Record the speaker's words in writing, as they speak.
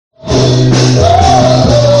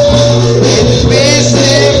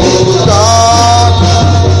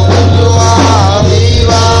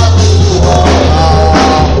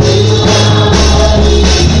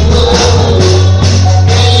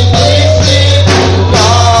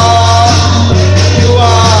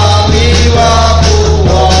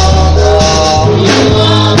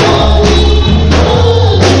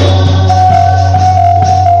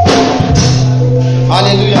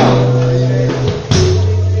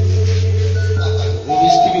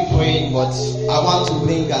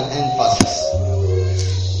emphasis.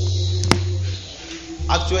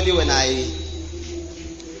 Actually, when I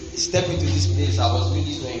stepped into this place, I was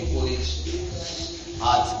really so encouraged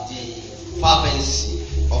at the fervency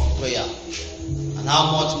of prayer and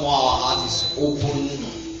how much more our heart is open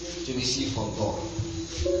to receive from God.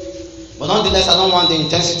 But nonetheless, I don't want the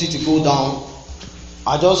intensity to go down.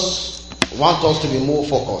 I just want us to be more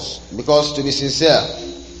focused, because to be sincere,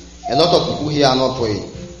 a lot of people here are not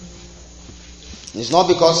praying. It's not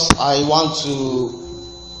because I want to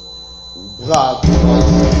brag,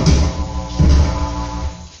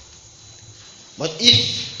 but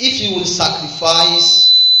if you will sacrifice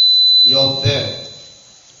your birth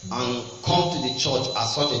and come to the church at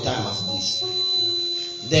such a time as this,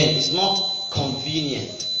 then it's not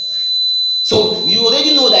convenient. So you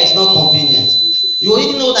already know that it's not convenient. You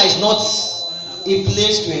already know that it's not a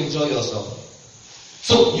place to enjoy yourself.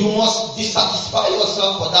 So you must dissatisfy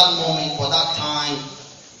yourself for that moment, for that time,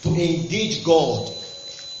 to engage God.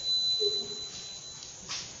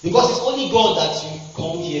 Because it's only God that you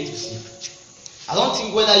come here to see. I don't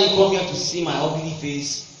think whether you come here to see my ugly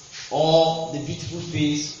face or the beautiful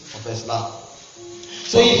face of Islam.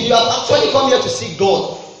 So if you have actually come here to see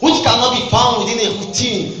God, which cannot be found within a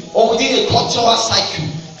routine or within a cultural cycle,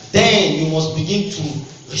 then you must begin to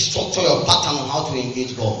restructure your pattern on how to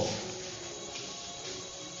engage God.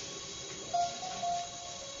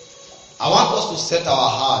 I want us to set our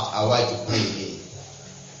heart aright to pray again.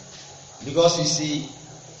 Because you see,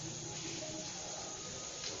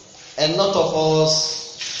 a lot of us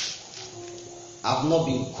have not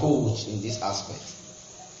been coached in this aspect.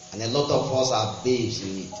 And a lot of us are babes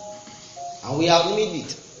in it. And we have needed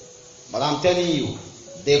it. But I'm telling you,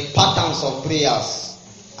 the patterns of prayers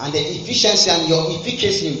and the efficiency and your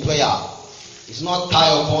efficacy in prayer is not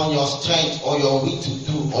tied upon your strength or your will to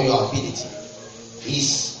do or your ability.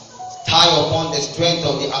 It's tied upon the strength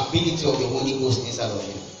of the ability of the Holy Ghost inside of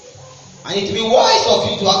you. And it will be wise of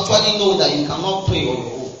you to actually know that you cannot pray on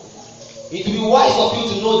your own. It will be wise of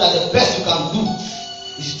you to know that the best you can do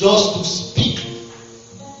is just to speak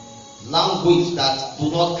language that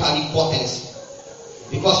do not carry potency.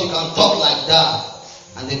 Because you can talk like that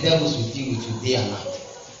and the devils will deal with you day and night.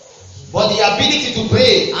 But the ability to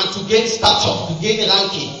pray and to gain stature, to gain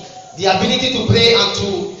ranking, the ability to pray and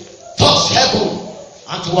to touch heaven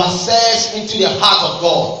and to access into the heart of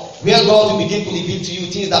God, where God will begin to reveal to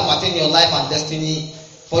you things that pertain to your life and destiny.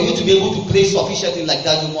 For you to be able to pray sufficiently like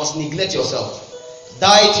that, you must neglect yourself,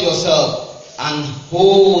 die to yourself, and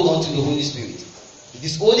hold on to the Holy Spirit. It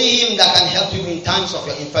is only Him that can help you in times of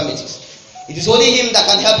your infirmities. It is only Him that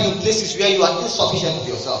can help you in places where you are insufficient of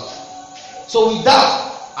yourself. So with that,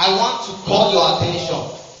 I want to call your attention,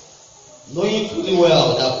 knowing fully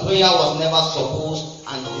well that prayer was never supposed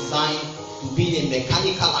and designed to be a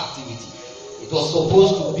mechanical activity. It was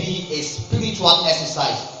supposed to be a spiritual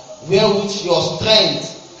exercise, where which your strength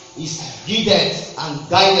is guided and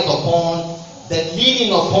guided upon the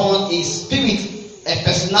leaning upon a spirit, a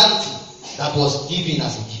personality that was given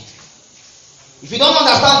as a gift. If you don't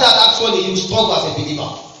understand that, actually you struggle as a believer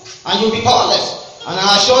and you'll be powerless. And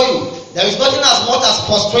I assure you, there is nothing as much as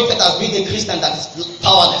frustrated as being a Christian that is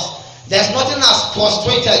powerless. There's nothing as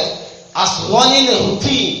frustrated as running a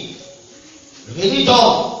routine, religion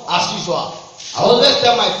as usual. I always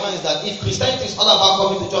tell my friends that if Christianity is all about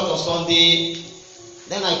coming to church on Sunday,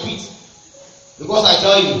 then I quit. Because I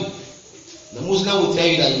tell you, the Muslim will tell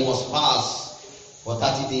you that you must fast for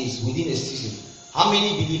 30 days within a season. How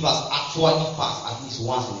many believers actually fast at least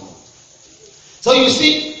once in a month? So you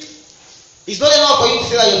see, it's not enough for you to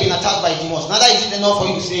say that you've been attacked by demons. Neither is it enough for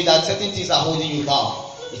you to say that certain things are holding you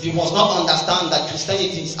down. If you must not understand that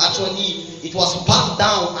Christianity is actually, it was passed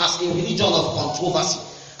down as a religion of controversy,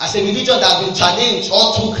 as a religion that has been challenged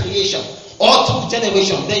all through creation, all through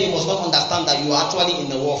generation, then you must not understand that you are actually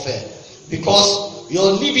in a warfare. Because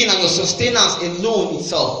your living and your sustenance alone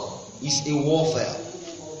itself is a warfare.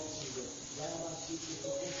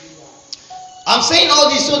 I'm saying all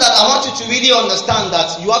this so that I want you to really understand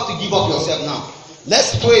that you have to give up yourself now.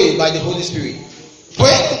 Let's pray by the Holy Spirit.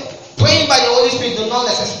 Praying by the Holy Spirit does not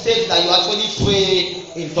necessitate that you actually pray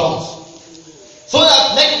in tongues. So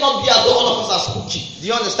that let it not be as though all of us are spooky. Do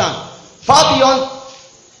you understand? Far beyond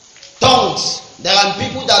tongues, there are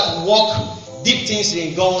people that walk deep things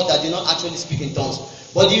in God that do not actually speak in tongues.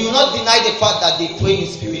 But you will not deny the fact that they pray in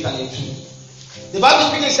spirit and in truth. The Bible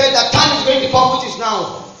speaking said that time is going to come, which is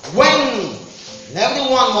now, when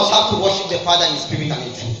everyone must have to worship the Father in spirit and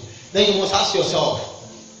in truth. Then you must ask yourself,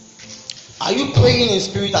 are you praying in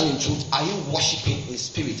spirit and in truth? Are you worshiping in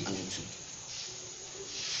spirit and in truth?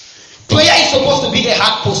 Prayer is supposed to be a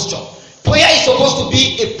heart posture. Prayer is supposed to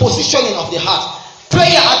be a positioning of the heart.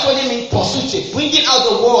 Prayer actually means pursuit, bringing out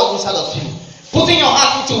the word inside of you. Putting your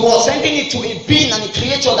heart into word, sending it to a being and a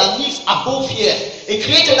creature that lives above here. A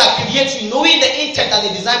creature that creates you, knowing the intent and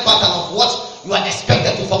the design pattern of what you are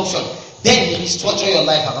expected to function. Then you restructure your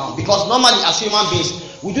life around. Because normally as human beings,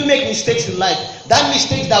 we do make mistakes in life. That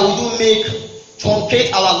mistakes that we do make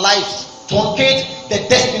truncate our lives, truncate the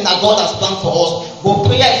destiny that God has planned for us. But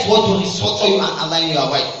prayer is what will restructure you and align you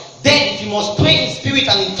right. Then if you must pray in spirit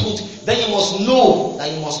and in truth, then you must know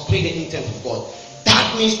that you must pray the intent of God.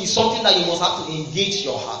 That means it's something that you must have to engage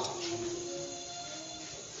your heart.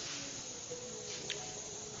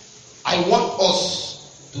 I want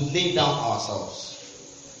us to lay down ourselves.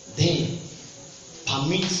 Then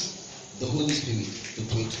permit the Holy Spirit to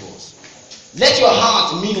pray to us. Let your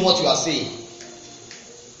heart mean what you are saying.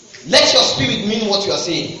 Let your spirit mean what you are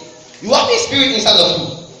saying. You have a spirit inside of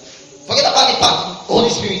you. Forget about the part, Holy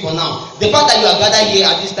Spirit for now. The fact that you are gathered here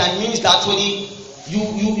at this time means that actually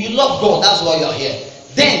you love God. That's why you are here.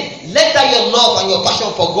 Then let that your love and your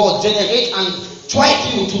passion for God generate and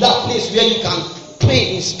drive you to that place where you can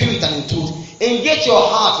pray in spirit and in truth. Engage your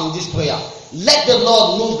heart in this prayer. Let the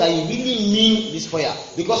Lord know that you really mean this prayer,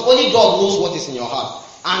 because only God knows what is in your heart,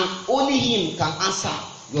 and only Him can answer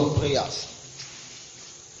your prayers.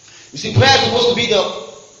 You see, prayer is supposed to be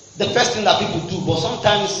the first thing that people do, but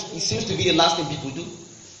sometimes it seems to be the last thing people do.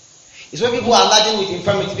 It's when people are laden with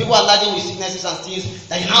infirmity, people are laden with sicknesses and things,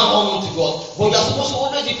 that you now run into God. But you are supposed to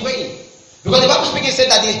always be praying. Because the Bible speaking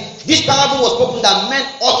said that this parable was spoken that men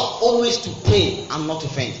ought always to pray and not to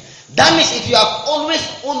faint. That means if you are always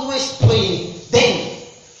praying, then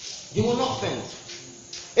you will not faint.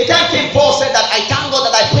 A time came, Paul said that I thank God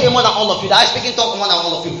that I pray more than all of you, that I speak in tongues more than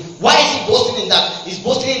all of you. Why is he boasting in that? He's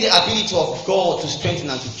boasting in the ability of God to strengthen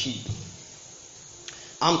and to keep.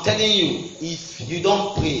 I'm telling you, if you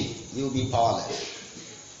don't pray, you will be powerless.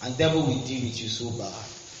 And devil will deal with you so bad.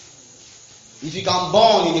 If you can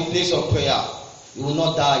burn in the place of prayer, you will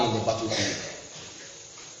not die in the battlefield.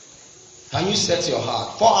 Can you set your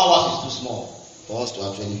heart? 4 hours is too small for us to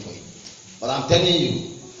actually pray. But I'm telling you,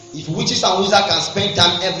 if witches and wizards can spend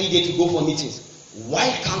time every day to go for meetings, why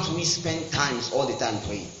can't we spend times all the time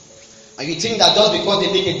praying? And you think that just because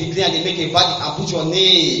they make a decree and they make a verdict and put your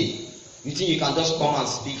name, you think you can just come and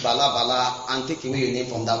speak bala bala and take away your name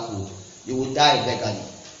from that code? You will die beggarly.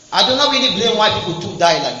 I do not really blame why people do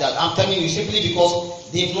die like that. I'm telling you, simply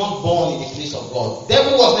because they've not born in the place of God.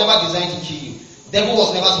 Devil was never designed to kill you. Devil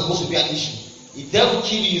was never supposed to be an issue. If devil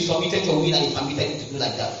killed you, you submitted your will and you permitted him to do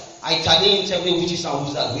like that. I challenge every witches and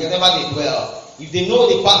wizards, wherever they dwell. If they know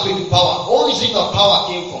the pathway to power, all origin of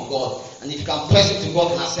power came from God. And if you can press it to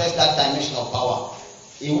God and access that dimension of power,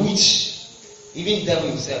 a witch, even devil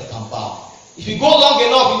himself can bow. If you go long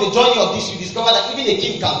enough in the journey of this, you discover that even a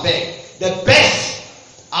king can beg. The best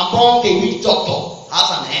among a witch doctor has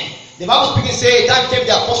an end. The Bible speaking say, a time came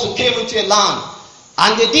the apostle came into a land,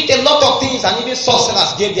 and they did a lot of things, and even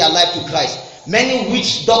sorcerers gave their life to Christ. Many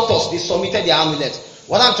witch doctors, they submitted their amulets.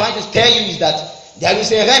 What I'm trying to tell you is that there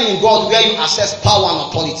is a realm in God where you access power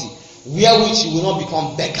and authority, where which you will not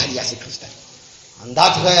become beggarly as a Christian. And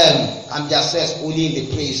that realm can be accessed only in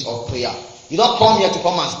the place of prayer. You don't come here to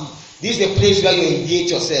come and sleep. This is the place where you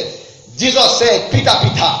engage yourself. Jesus said, Peter,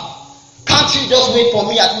 can't you just wait for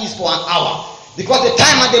me at least for an hour? Because the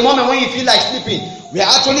time and the moment when you feel like sleeping, we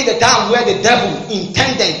are actually the time where the devil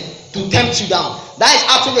intended to tempt you down. That is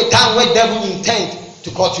actually the time where the devil intends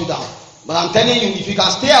to cut you down. But I'm telling you, if you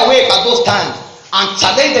can stay awake at those times and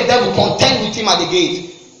challenge the devil, contend with him at the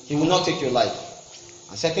gate, he will not take your life.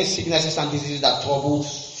 And certain sicknesses and diseases that trouble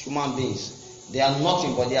human beings, they are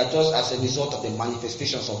nothing but they are just as a result of the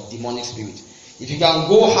manifestations of demonic spirit. If you can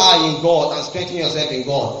go high in God and strengthen yourself in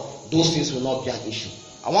God, those things will not be an issue.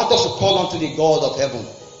 I want us to call unto the God of heaven,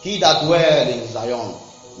 He that dwells in Zion.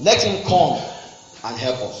 Let Him come and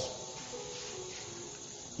help us.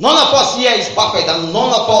 None of us here is perfect, and none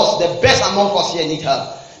of us, the best among us here, need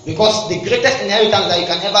help. Because the greatest inheritance that you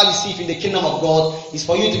can ever receive in the kingdom of God is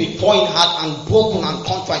for you to be poor in heart and broken and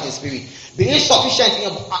contrite in spirit. Be insufficient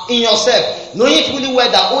in yourself, knowing fully well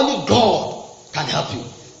that only God can help you.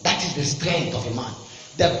 That is the strength of a man.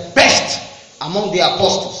 The best among the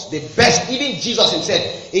apostles, the best, even Jesus himself.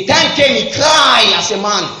 A time came, he cried as a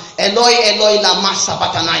man, Eloi, Eloi, lama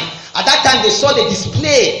sabachthani. At that time, they saw the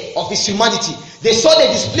display of his humanity. They saw the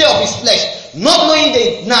display of his flesh, not knowing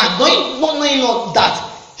that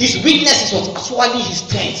his weaknesses was actually his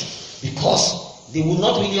strength, because they would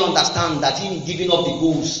not really understand that him giving up the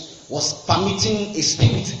ghost was permitting a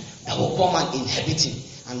spirit that will come and inhabit him.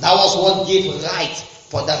 And that was what gave right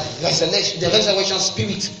for the resurrection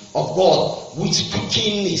spirit of God, which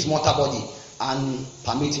quickened his mortal body and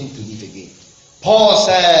permit him to live again. Paul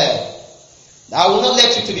said, I will not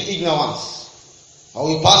let you to be ignorant. I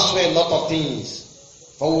will pass through a lot of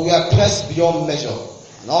things. For we were pressed beyond measure.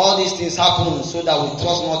 And all these things happen so that we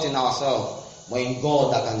trust not in ourselves, but in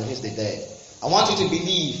God that can raise the dead. I want you to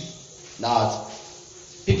believe that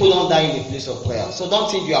people don't die in the place of prayer. So don't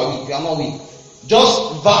think you are weak. You are not weak.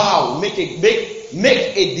 Just vow, make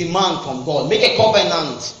a demand from God. Make a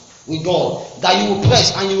covenant with God that you will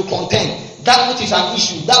press and you will contend. That which is an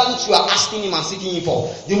issue, that which you are asking Him and seeking Him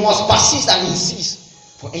for. You must persist and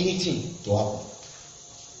insist for anything to happen.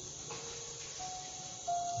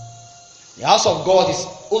 The house of God is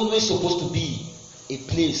always supposed to be a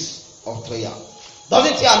place of prayer.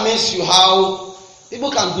 Doesn't it amaze you how people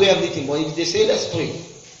can do everything, but if they say let's pray,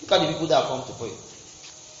 look at the people that come to pray.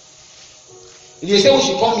 If they say we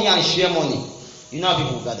should come here and share money, you know how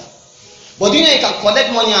people will gather. But you know you can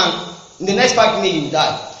collect money and in the next 5 minutes you will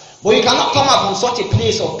die. But you cannot come out from such a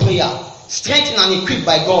place of prayer, strengthened and equipped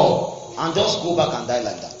by God, and just go back and die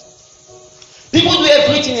like that. People do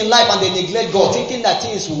everything in life and they neglect God, thinking that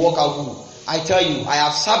things will work out good. I tell you, I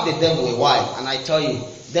have served the devil a while, and I tell you,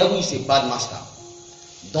 devil is a bad master.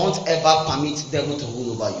 Don't ever permit devil to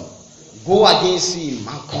rule over you. Go against him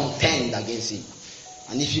and contend against him.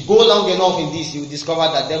 And if you go long enough in this, you will discover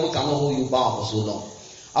that devil cannot hold you bound for so long.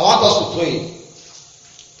 I want us to pray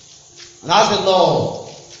and ask the Lord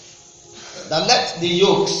that let the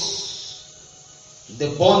yokes, the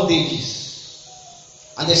bondages,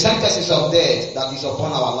 and the sentences of death that is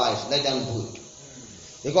upon our lives, let them break.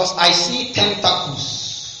 Because I see tentacles.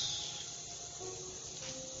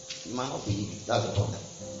 You might not believe it, that's the problem.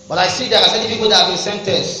 But I see there are certain people that have been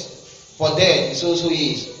sentenced for death, it also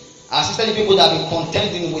is. I see certain people that have been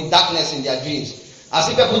contending with darkness in their dreams. I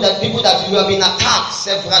see people that you have been attacked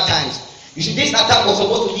several times. You see, this attack was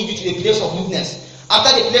supposed to lead you to the place of weakness.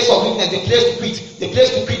 After the place of weakness, the place to quit, the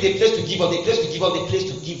place to quit, the place to give up, the place to give up, the place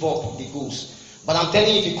to give up the ghost. But I'm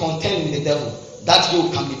telling you, if you contend with the devil, that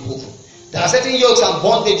yoke can be broken. There are certain yokes and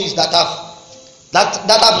bondages that have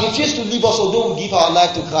refused to leave us, although we give our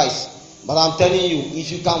life to Christ. But I'm telling you, if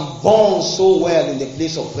you can burn so well in the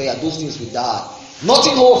place of prayer, those things will die.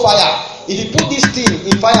 Nothing hold fire. If you put this thing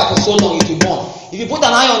in fire for so long, it will burn. If you put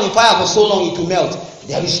an iron in fire for so long, it will melt.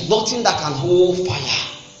 There is nothing that can hold fire.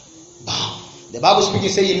 Bam. The Bible speaking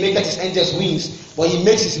says He maketh His angels wings, but He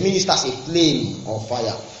makes His ministers a flame of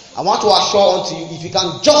fire. I want to assure unto you, if you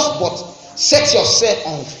can just but set yourself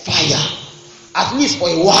on fire, at least for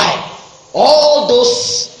a while, all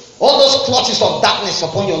those clutches of darkness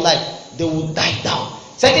upon your life, they will die down.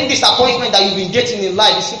 Certain disappointment that you've been getting in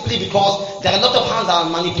life is simply because there are a lot of hands that are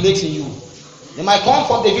manipulating you. They might come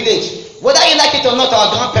from the village. Whether you like it or not,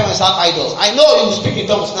 our grandparents have idols. I know you will speak in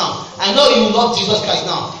tongues now. I know you will love Jesus Christ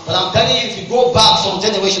now. But I'm telling you, if you go back some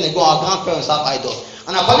generation ago, our grandparents have idols.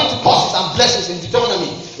 And according to curses and blessings in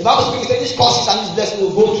Deuteronomy, the Bible speaks that these curses and these blessings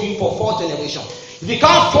will go to you for 4 generations. If you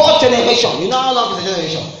count 4 generations, you know how long is a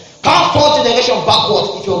generation? Count 4 generations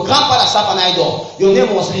backwards. If your grandfather served an idol, your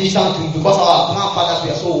name was registered to you because our grandfathers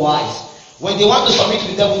were so wise. When they want to submit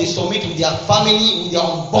to the devil, they submit with their family, with their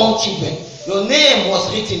unborn children. Your name was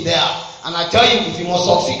written there. And I tell you, if you must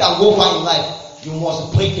succeed and go far in life, you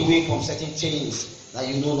must break away from certain chains that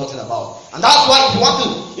you know nothing about. And that's why if you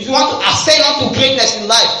want to ascend onto greatness in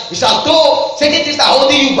life, it's as though certain things are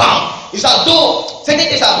holding you bound. It's as though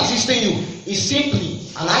certain things are resisting you. It's simply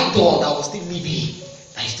an idol that will still live in,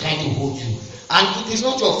 that is trying to hold you. And it is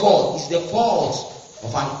not your fault, it's the fault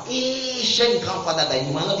of an ancient grandfather that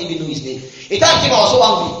you might not even know his name. A time came, I was so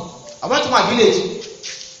angry. I went to my village,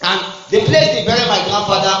 and the place they buried my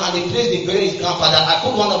grandfather and the place they buried his grandfather, I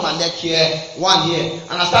put one of my leg here, one here,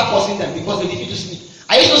 and I start cursing them because they refuse to sleep.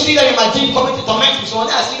 I used to see them in my dream coming to torment me. So one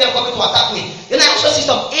day I see them coming to attack me. Then I also see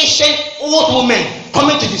some ancient old women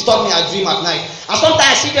coming to disturb me. I dream at night. And sometimes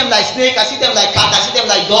I see them like snake, I see them like cat, I see them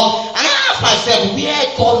like dog. And I ask myself, where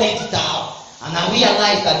torment thou? And I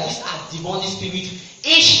realize that these are demonic spirits,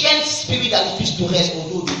 ancient spirits that refuse to rest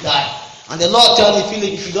although they die. And the Lord tells me,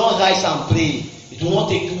 Philip, if you don't rise and pray, it will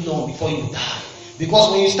not take too long before you die.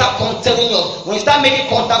 Because when you start when you start making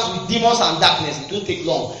contacts with demons and darkness, it won't take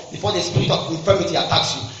long before the spirit of infirmity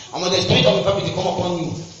attacks you. And when the spirit of infirmity come upon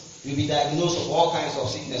you, you'll be diagnosed of all kinds of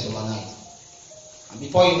sickness overnight. And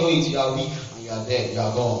before you know it, you are weak and you are dead, you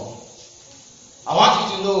are gone. I want you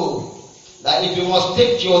to know that if you must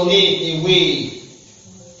take your name away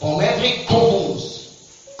from every covens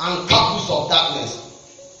and couples of darkness,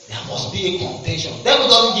 there must be a contention. The devil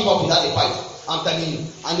doesn't give up without a fight. I'm telling you.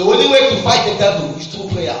 And the only way to fight the devil is through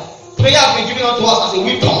prayer. Prayer has been given unto us as a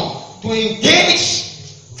weapon to engage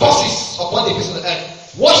forces upon the face of the earth.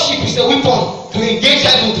 Worship is a weapon to engage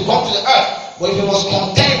heaven to come to the earth. But if you must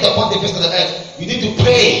contend upon the face of the earth, you need to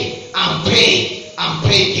pray and pray and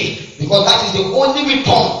pray again. Because that is the only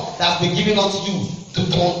weapon that's been given unto you to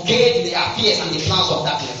truncate the affairs and the plans of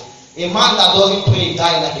darkness. A man that doesn't pray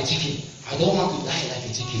dies like a chicken. I don't want to die like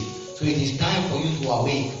a chicken. So it is time for you to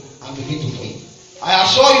awake and begin to pray. I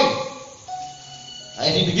assure you,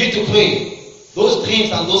 if you begin to pray, those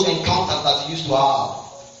dreams and those encounters that you used to have,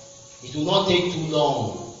 it will not take too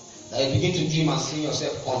long that you begin to dream and see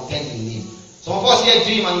yourself content in Him. Some of us here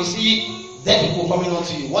dream and you see dead people coming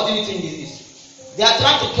onto you. What do you think it is? They are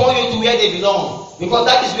trying to call you to where they belong, because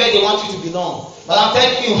that is where they want you to belong. But I'm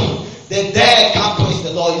telling you, the dead can't praise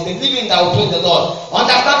the Lord. It's the living that will praise the Lord.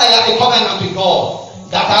 Understand that you have a covenant with God,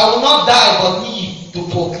 that I will not die but live to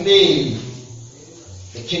proclaim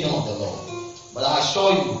the kingdom of the Lord. But I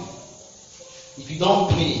assure you, if you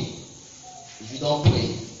don't pray,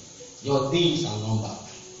 your days are numbered.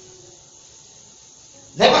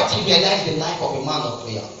 Never trivialize the life of a man of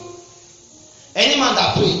prayer. Any man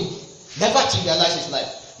that prays, never trivialize his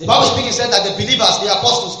life. The Bible speaking said that the believers, the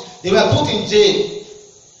apostles, they were put in jail.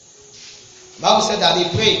 The Bible said that they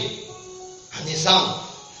prayed and they sang.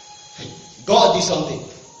 God did something.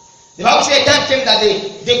 The Bible said a time came that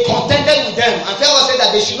they contended with them, and Philip said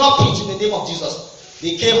that they should not preach in the name of Jesus.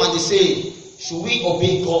 They came and they said, should we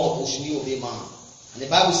obey God or should we obey man? And the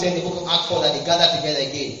Bible said in the book of Acts 4 that they gathered together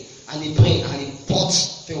again and they prayed and they brought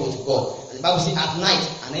Pharaoh to God. And the Bible said at night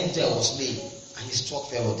an angel was slain and he struck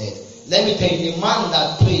Pharaoh dead. Let me tell you, the man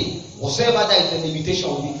that prayed, whatsoever that is the limitation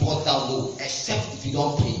will be brought down low, except if you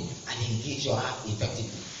don't pray and engage your heart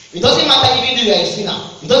effectively. It doesn't matter even though you are a sinner.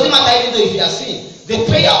 It doesn't matter even though if you are sin. The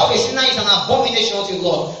prayer of a sinner is an abomination unto the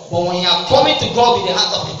Lord. But when you are coming to God with the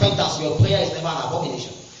heart of repentance, your prayer is never an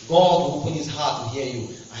abomination. God will open His heart to hear you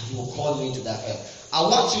and He will call you into that help. I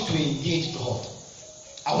want you to engage God.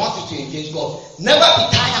 I want you to engage God. Never be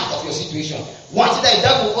tired of your situation. One thing that the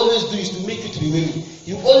devil will always do is to make you to be weary.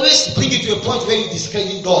 He will always bring you to a point where you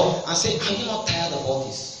discredit God and say, are you not tired of all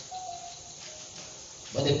this?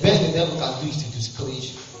 But the best the devil can do is to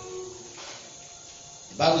discourage you.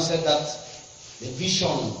 The Bible said that the vision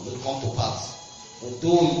will come to pass.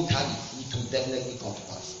 Although you tarry, it will definitely come to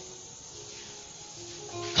pass.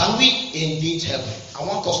 Can we engage heaven? I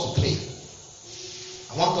want us to pray.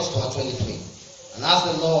 I want us to actually pray. And ask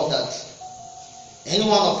the Lord that any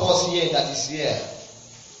one of us here that is here,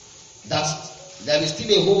 that there is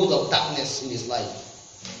still a hold of darkness in his life,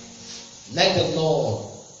 let the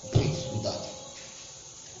Lord break through that.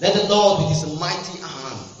 Let the Lord with His mighty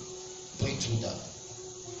hand break through that.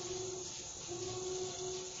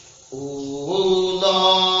 Oh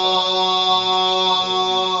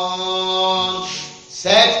Lord,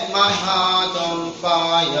 set my heart on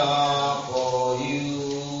fire for you.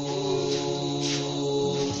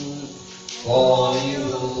 For you,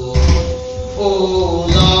 oh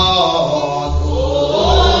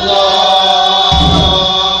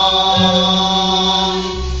Lord,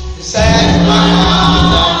 set my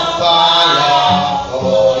heart on fire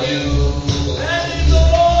for you.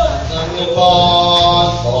 Let me burn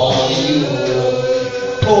for you,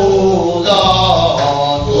 oh Lord,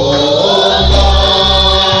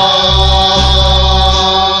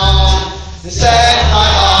 set my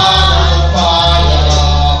heart on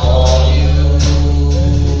fire for you,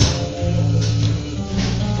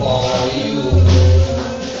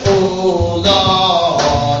 oh Lord,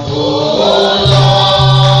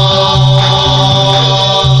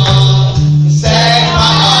 set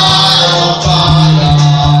my heart on fire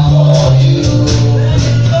for you.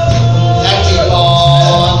 Let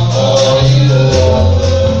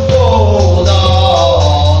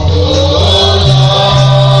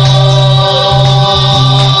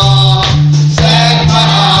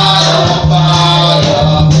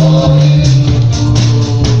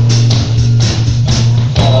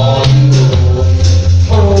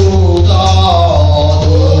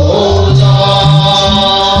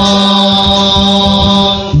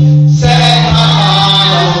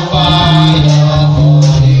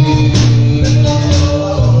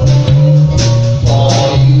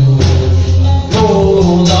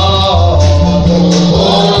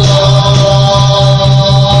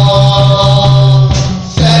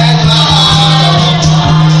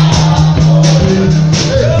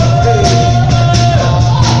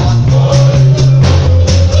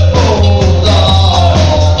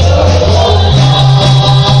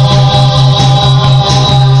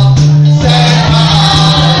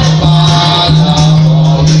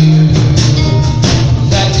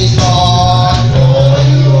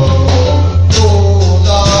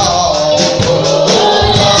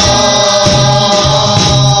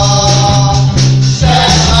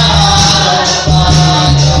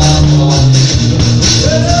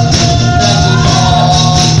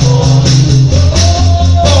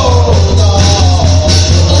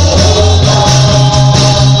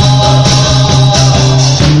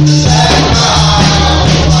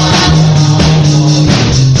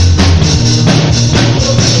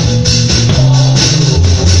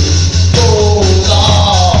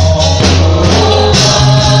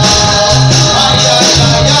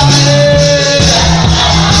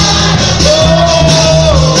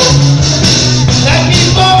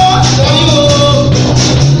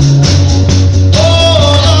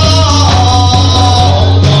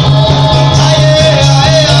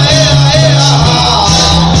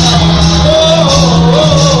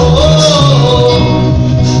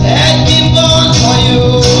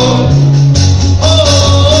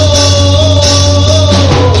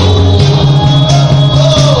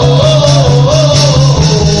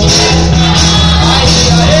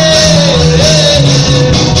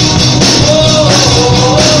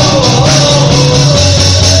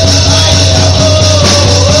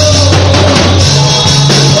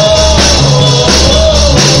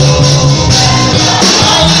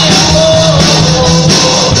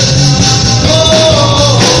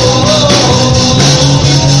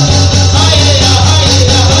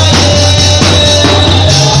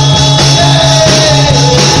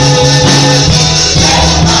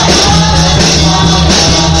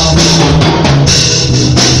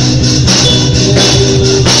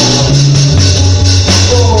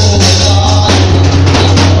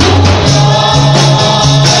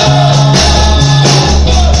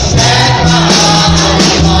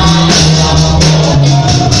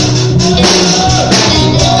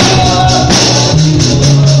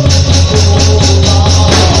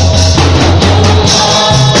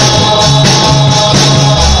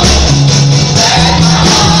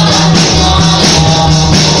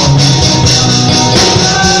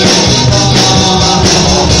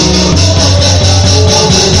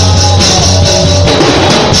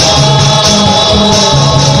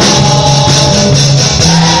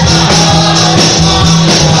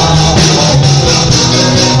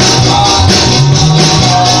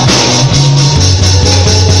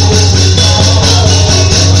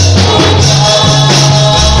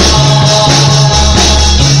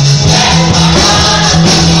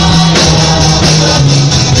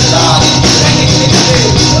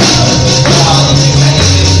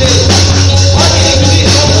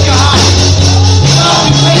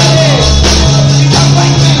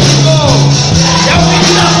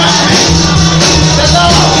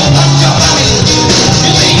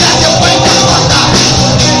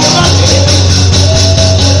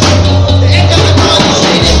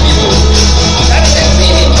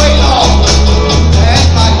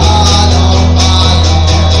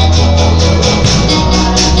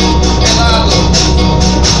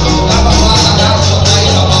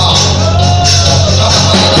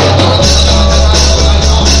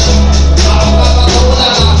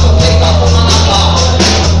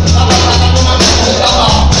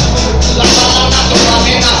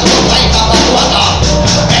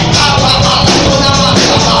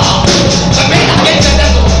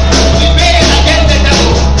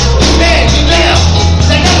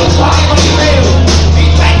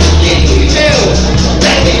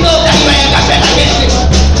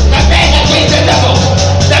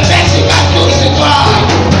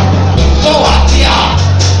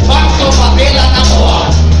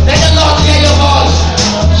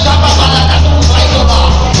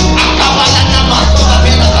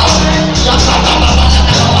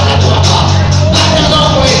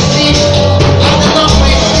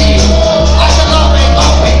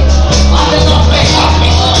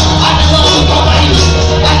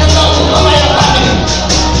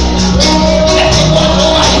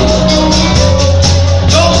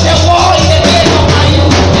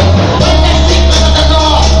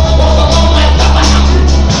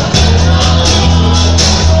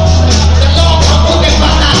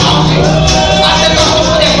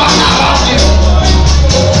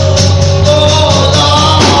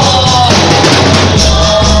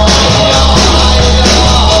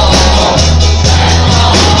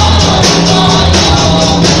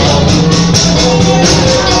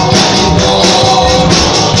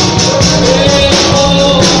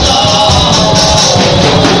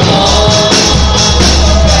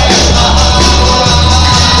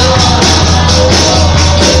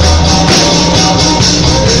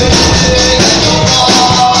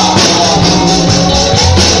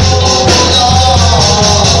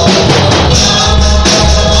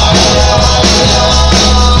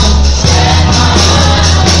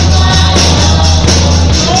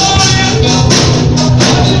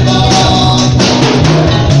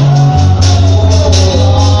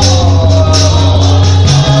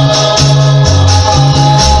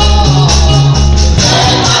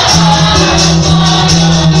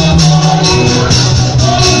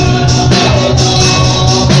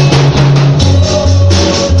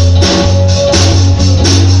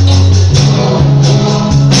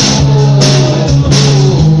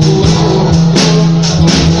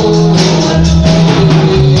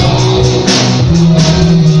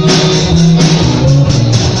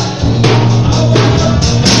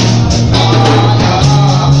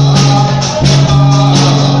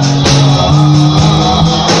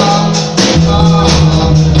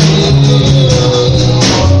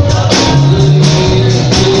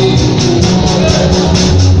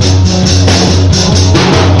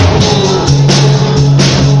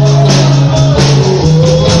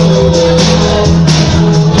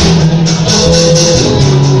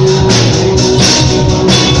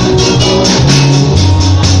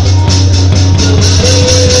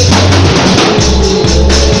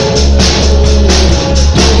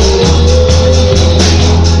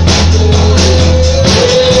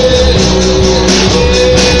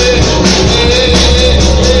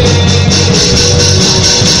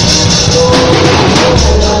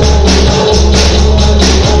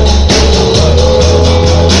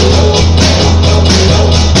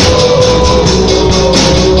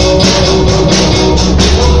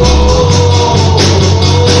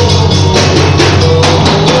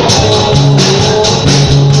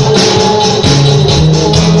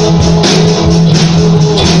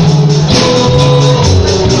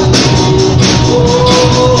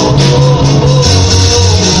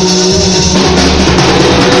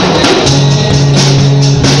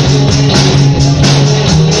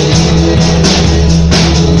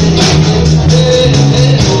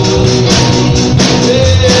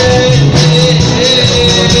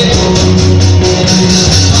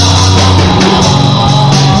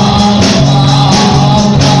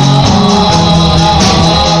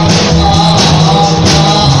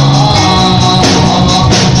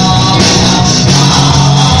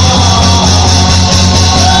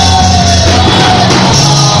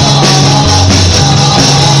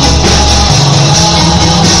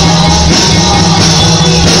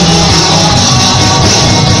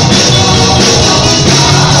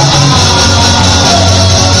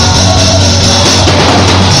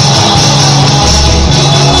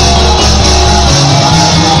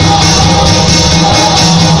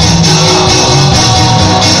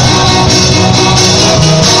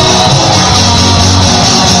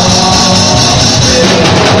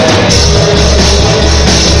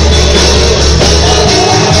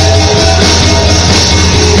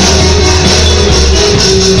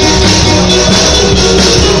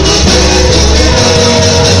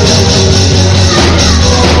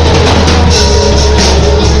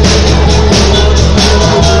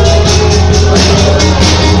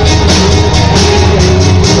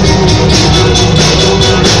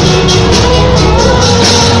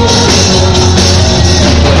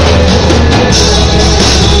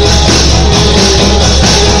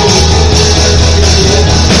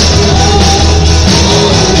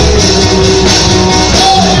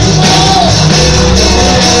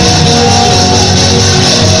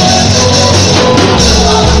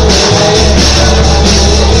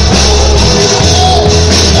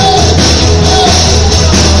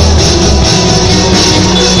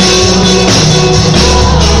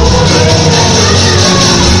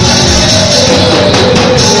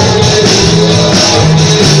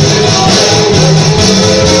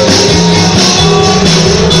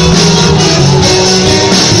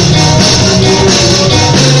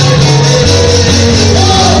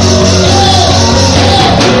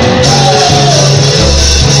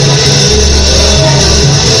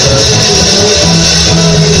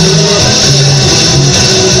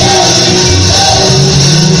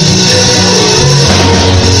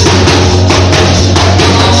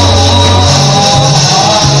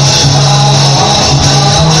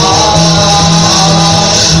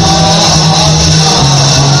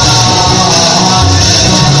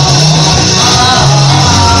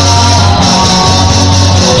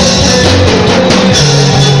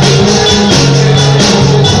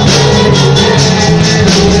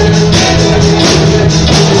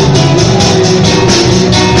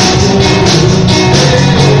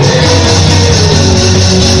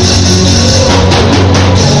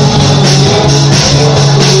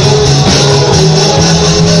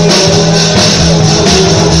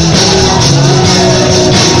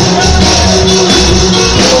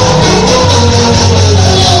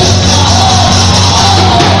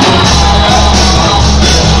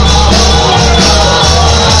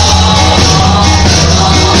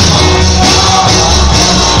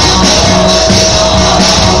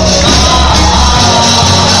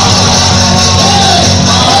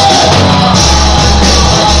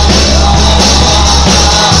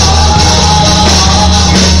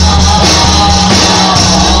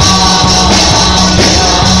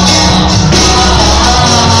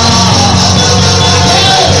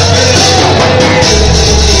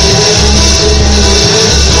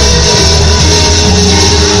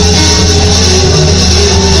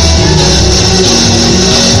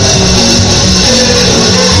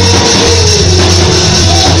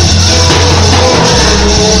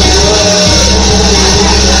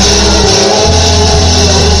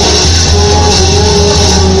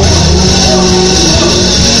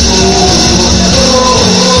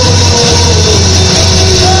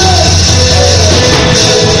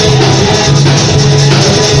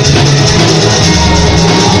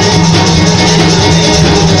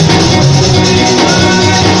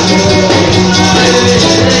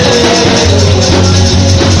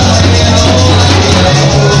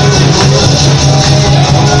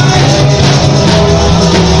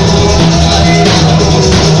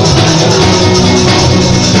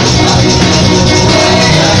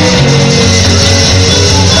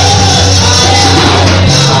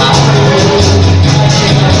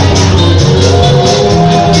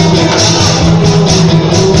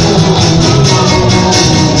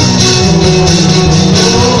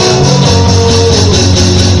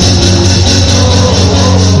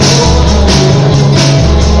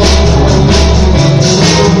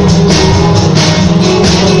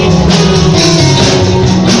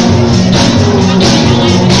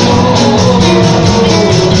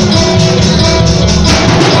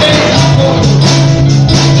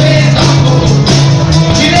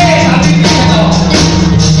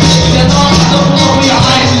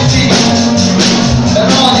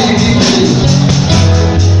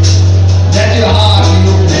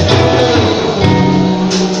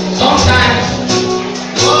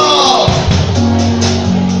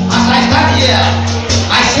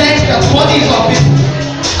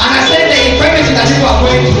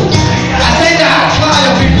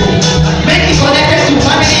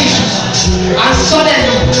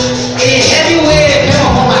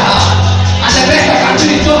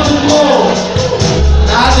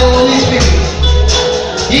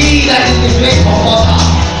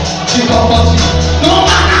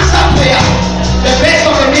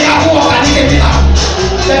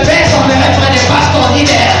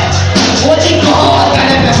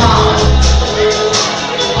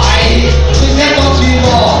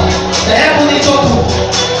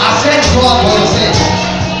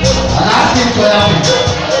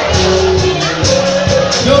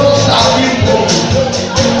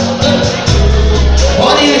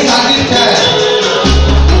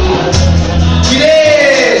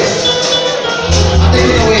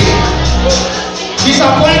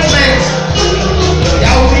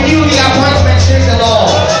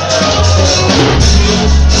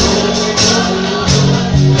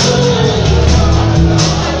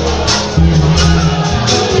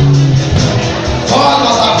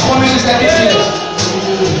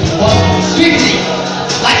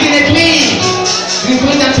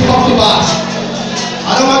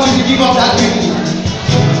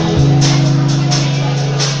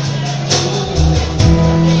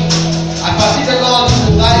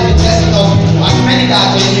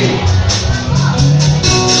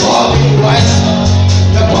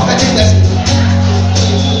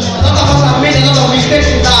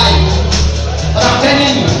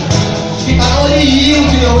only yield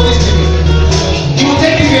to the Holy Spirit. He will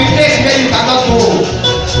take you to a place where you cannot go.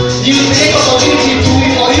 He will create opportunity to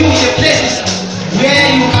for you in a place where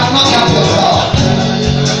you cannot help yourself.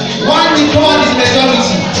 One with God is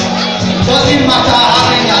majority. Doesn't matter how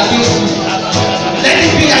many are against you. Let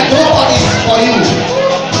it be that God is for you.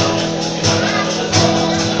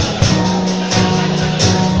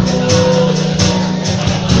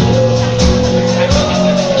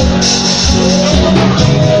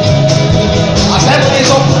 As heaven is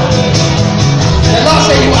open, the Lord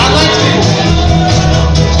said, you anoint people.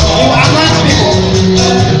 You anoint people.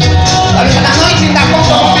 There is an anointing that comes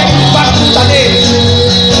upon people back to the days.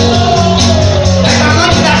 There is an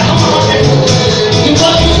anointing that comes upon people. You go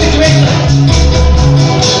through situations.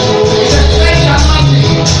 It's a strange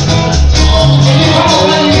anointing. If you come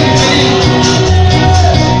upon you, you believe.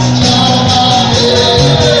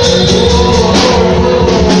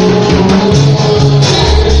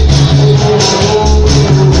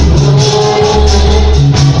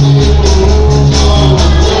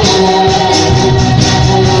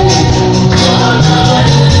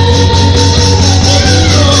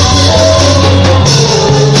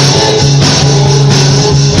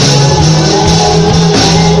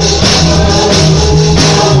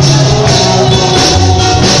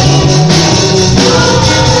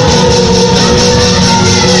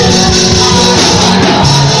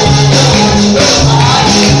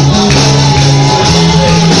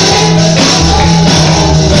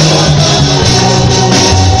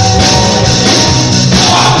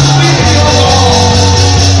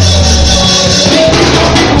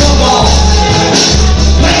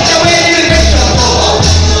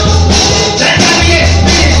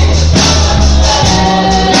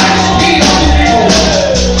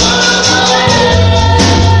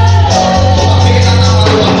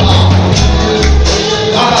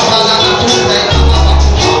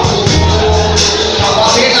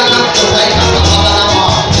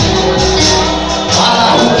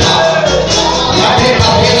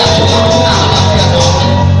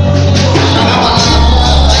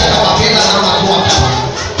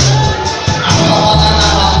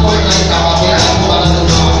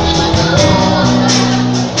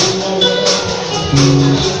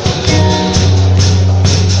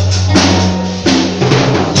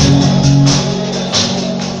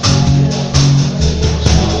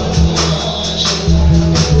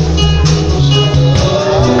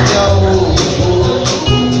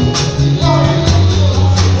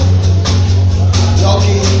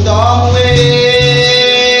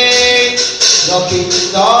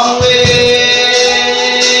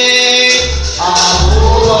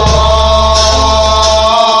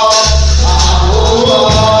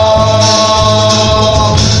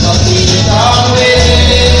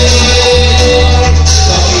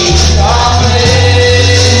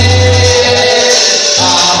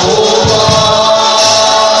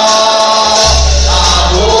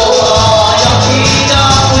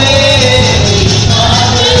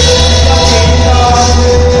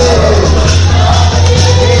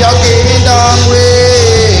 Kingdom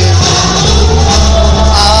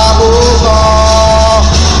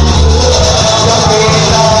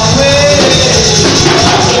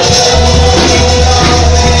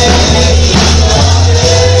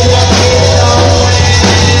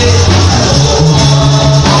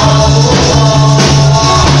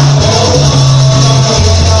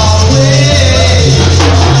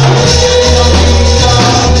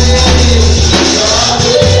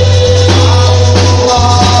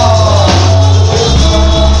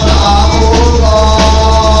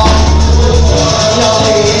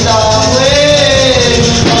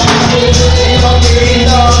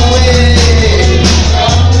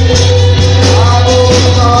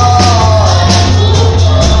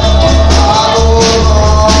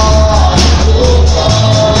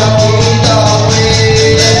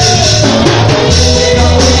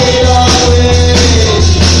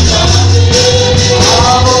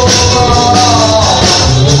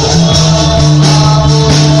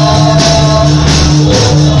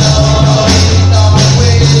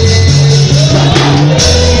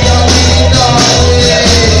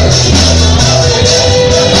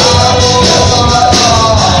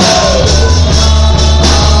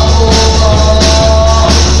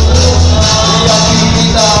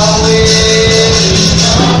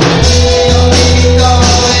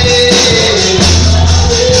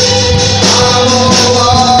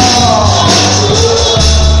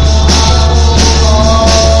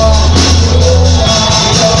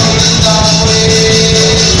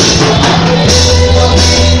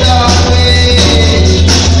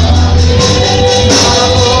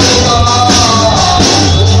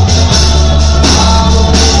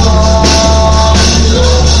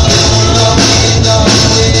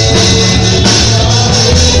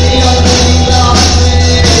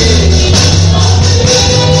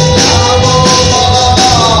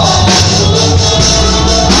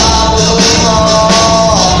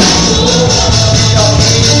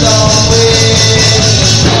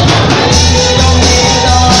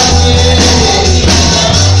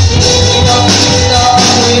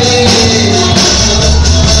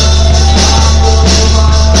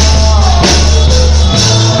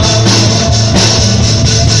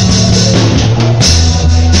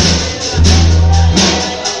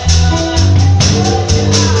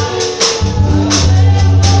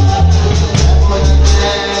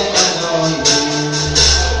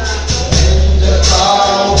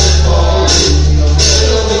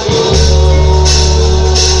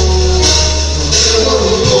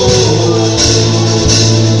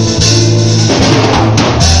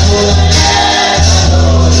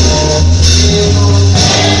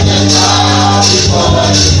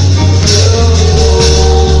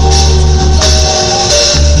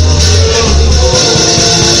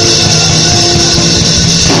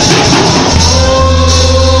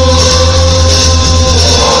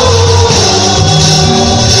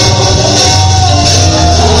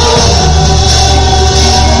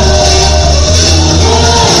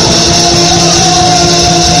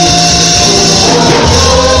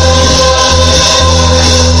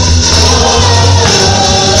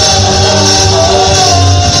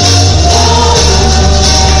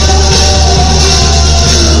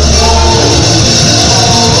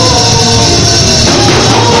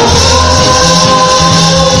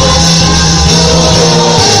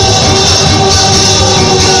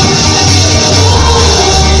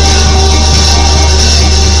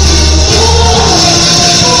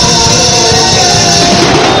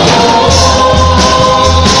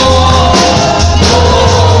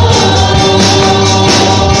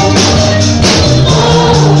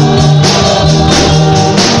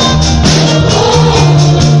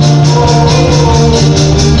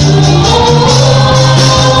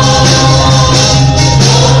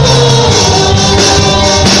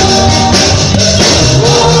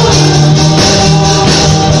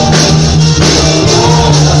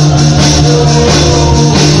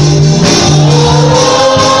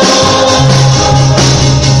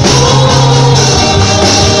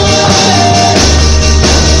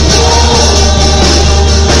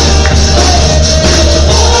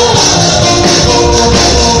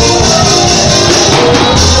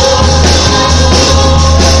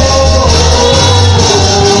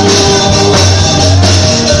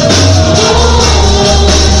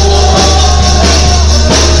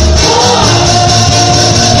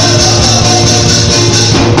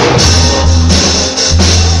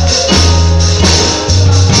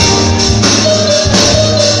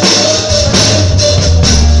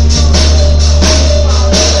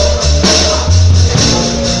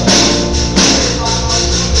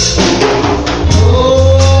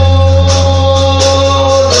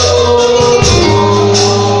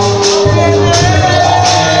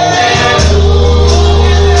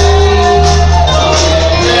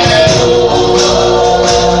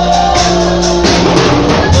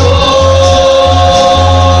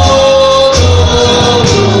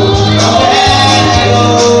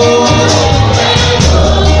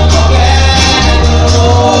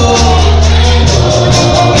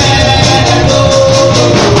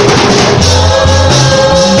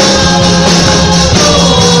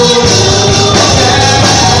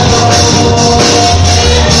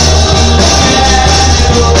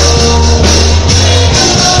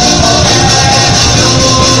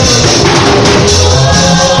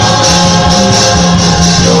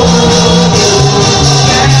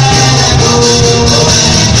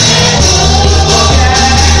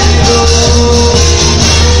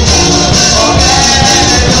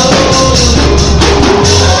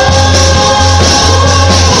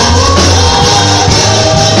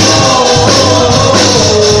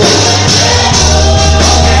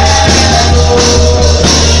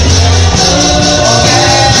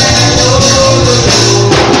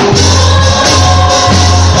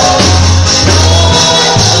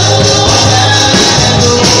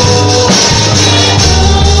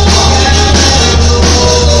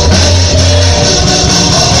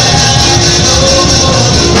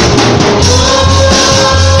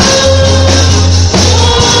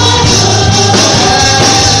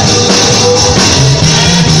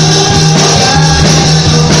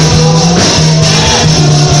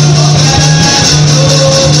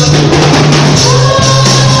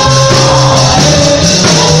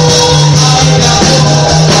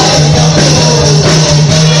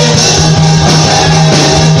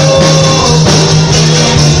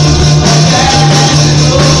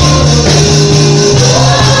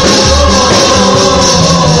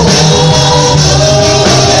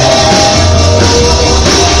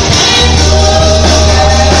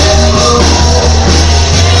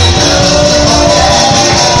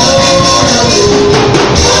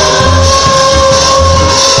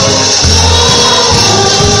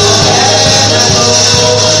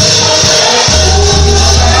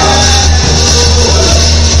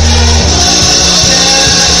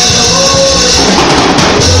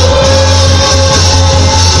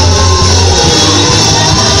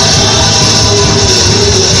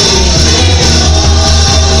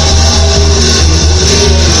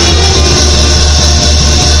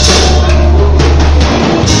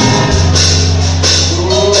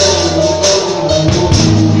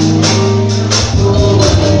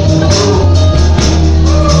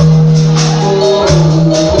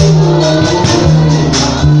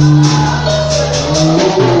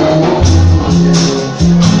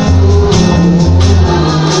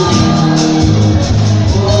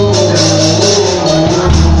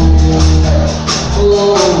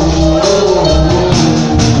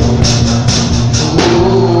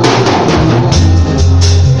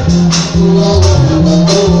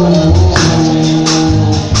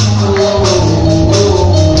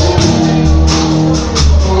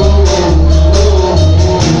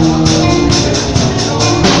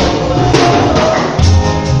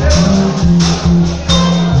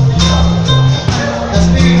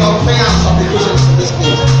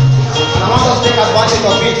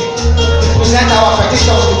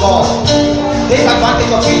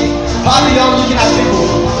Far beyond looking at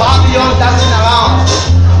people. Far beyond dancing around.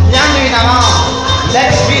 Meandering around. Let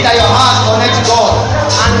it be that your heart connects to God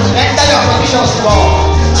and render your petitions to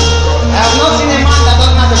God. I have not seen a man that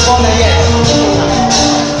doesn't have a problem yet.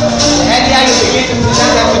 The earlier you begin to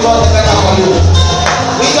present them to God, the better for you.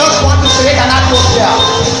 We just want to create an atmosphere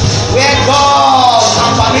where God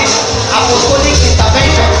can permit apostolic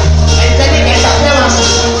intervention, angelic interference,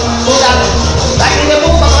 so that, like in the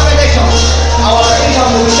book of Revelation, our petition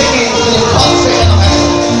will be taken to the court section of heaven,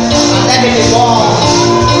 and then it is gone.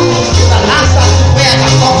 It's an answer to prayer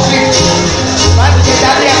that comes with. The Bible says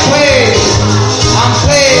that they pray and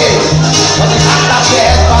pray, but the answer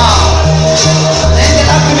prayers bow. And then they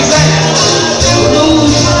have to be sent to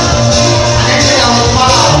lose, and then they are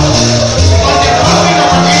bow. Because the coming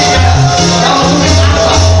of an angel that was doing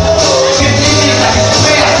answer simply means that it's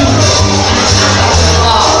prayer too, and it's answer to the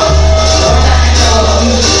bow. So when that angel was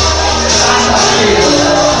used, the answer came.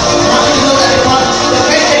 I want you to know that the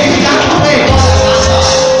first day you began to pray, God has answered.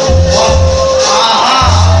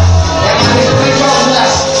 But there can be spiritual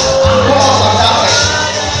rulers and powers of darkness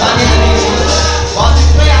standing against you. But the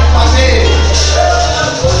prayer pervades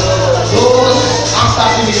those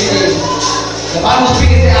answers immediately. The Bible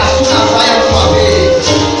speaks that as soon as fire will pervade, it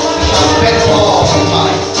shall spread forth in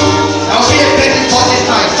fire. There will be a great report this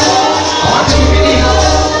night. I want you to believe.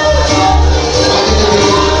 I want you to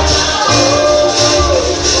believe.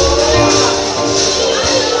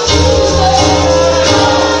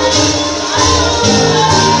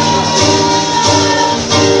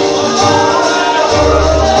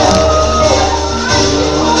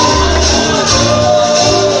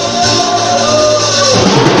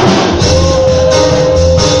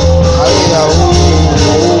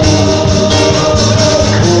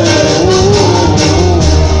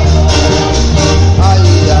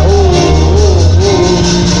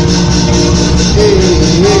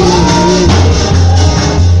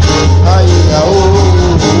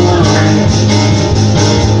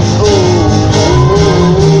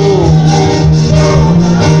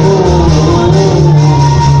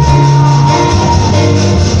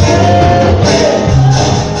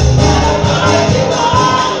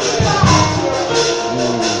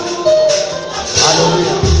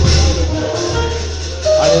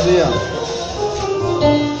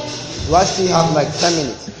 Do I still have like 10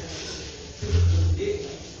 minutes?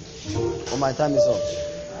 Oh, my time is up.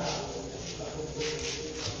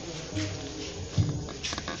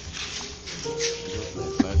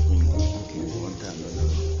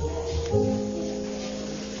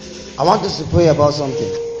 I want us to pray about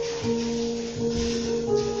something.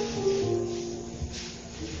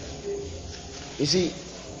 You see,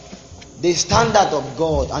 the standard of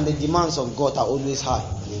God and the demands of God are always high.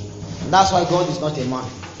 And that's why God is not a man.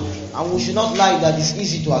 And we should not lie that it's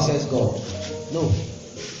easy to access God. No.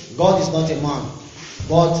 God is not a man.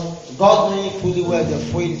 But God, knowing fully well the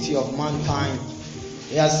frailty of mankind,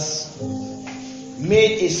 He has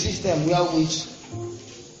made a system where which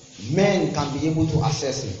men can be able to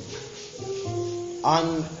access Him.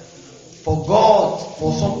 And for God,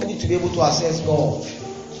 for somebody to be able to access God,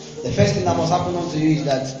 the first thing that must happen unto you is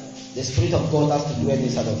that the Spirit of God has to dwell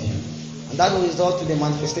inside of you. And that will result to the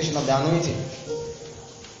manifestation of the anointing.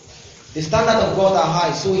 The standards of God are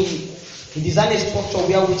high, so He designed a structure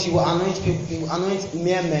where which He will anoint people, He will anoint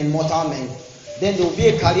mere men, mortal men. Then there will be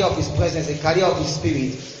a carrier of His presence, a carrier of His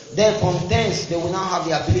Spirit. Then from thence, they will now have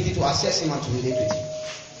the ability to access Him and to relate with Him.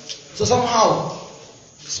 So somehow,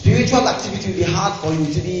 spiritual activity will be hard for you.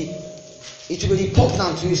 It will be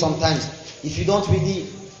repugnant to you sometimes if you don't really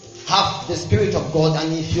have the Spirit of God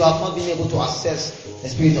and if you have not been able to access the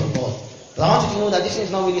Spirit of God. But I want you to know that this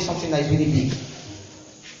is not really something that is really big.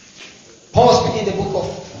 Paul speaking in the book of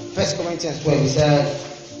 1 Corinthians 12, he said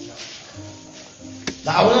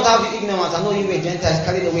that I will not have you ignorant. I know you were Gentiles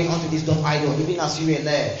carried away unto this dumb idol, even as you were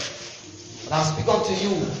led. But I speak unto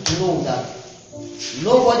you to know that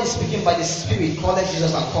nobody speaking by the Spirit calleth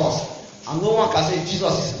Jesus accursed, and no one can say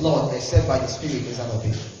Jesus is Lord except by the Spirit inside of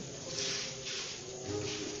him.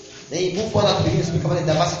 Then he moved further to begin to speak about the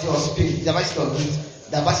diversity of spirit, diversity of gift,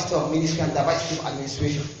 diversity of ministry, and diversity of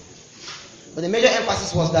administration. But the major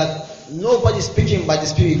emphasis was that nobody speaking by the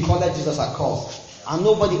Spirit called Jesus accursed, and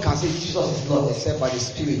nobody can say Jesus is Lord except by the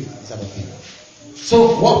Spirit inside of him.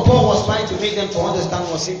 So what Paul was trying to make them to understand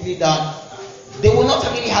was simply that they will not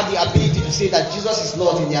really have the ability to say that Jesus is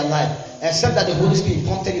Lord in their life, except that the Holy Spirit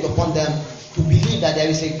prompted it upon them to believe that there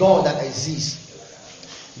is a God that exists.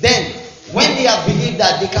 Then, when they have believed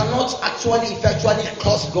that they cannot actually effectually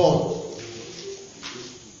curse God,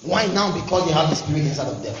 why now? Because they have the Spirit inside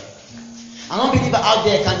of them. An unbeliever out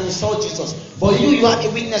there can insult Jesus, but you have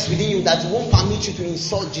a witness within you that won't permit you to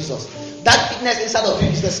insult Jesus. That witness inside of you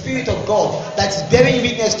is the Spirit of God that is bearing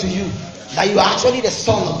witness to you that you are actually the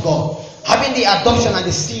Son of God, having the adoption and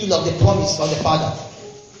the seal of the promise of the Father.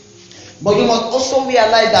 But you must also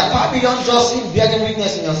realize that far beyond just him bearing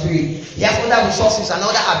witness in your spirit, he has other resources and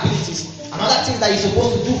other abilities and other things that he's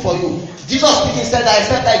supposed to do for you. Jesus speaking said that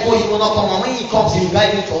except I go, he will not come, and when he comes, he will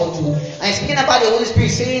guide you to all truth. And he's speaking about the Holy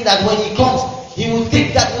Spirit, saying that when he comes, he will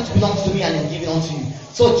take that which belongs to me and give it unto you.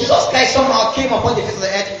 So Jesus Christ somehow came upon the face of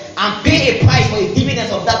the earth and paid a price for the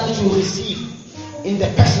dividends of that which you will receive in the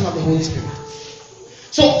person of the Holy Spirit.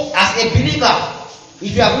 So, as a believer,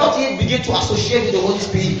 if you have not yet begun to associate with the Holy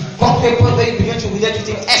Spirit, come to a point where you begin to relate with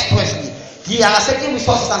him expressly. There are certain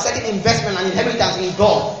resources and certain investment and inheritance in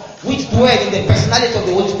God which dwell in the personality of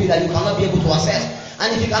the Holy Spirit that you cannot be able to access.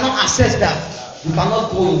 And if you cannot access that, you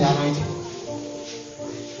cannot grow in the anointing.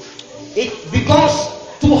 It becomes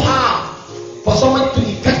too hard for somebody to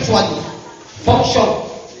effectually function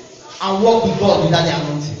and walk with God without the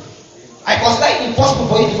anointing. I consider it impossible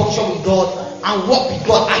for you to function with God and walk with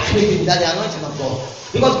God accurately without the anointing of God.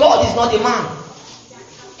 Because God is not a man.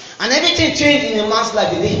 And everything changed in a man's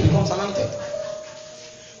life the day he becomes anointed.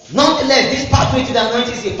 Nonetheless, this pathway to the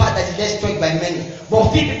anointing is a path that is less tread by many.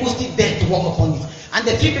 But few people still dare to walk upon it. And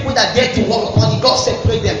the few people that dare to walk upon it, God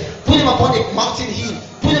separate them, put them upon the mountain hill,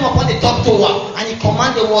 put them upon the top tower, and he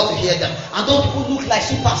command the world to hear them. And those people look like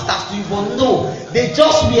superstars to you, but no, they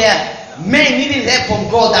just were men needing help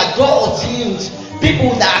from God, that God ordained.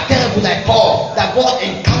 People that are terrible like Paul, that God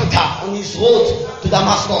encountered on his road to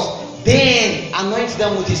Damascus, then anoint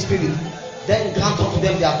them with his spirit, then grant unto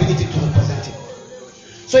them the ability to represent him.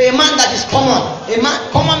 So a man that is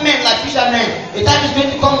common men like fishermen, a time is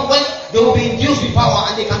going to come when they will be induced with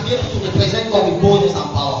power and they can be able to represent God with boldness and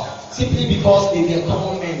power, simply because they were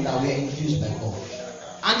common men that were infused by God.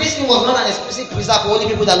 And this thing was not an exclusive preserve for only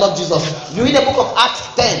people that love Jesus. You read the book of Acts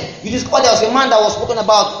 10, you discover there was a man that was spoken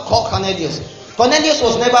about called Cornelius. Cornelius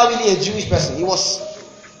was never really a Jewish person. He was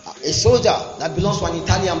a soldier that belongs to an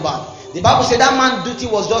Italian band. The Bible said that man's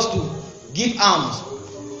duty was just to give alms.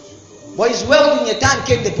 But his wealth, in a time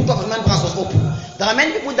came, the book of remembrance was open. There are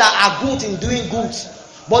many people that are good in doing good,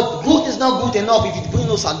 but good is not good enough if it brings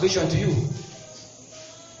no salvation to you.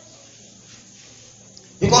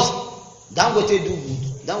 Because Dangote do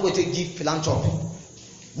good. Dangote give philanthropy.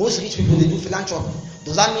 Most rich people, they do philanthropy.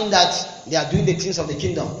 Does that mean that they are doing the things of the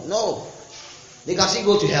kingdom? No. They can still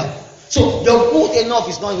go to hell. So your good enough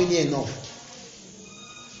is not really enough.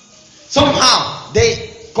 Somehow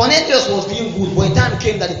Cornelius was doing good, but a time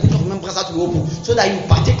came that the book of remembrance had to be open, so that you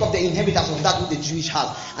partake of the inheritance of that which the Jewish has.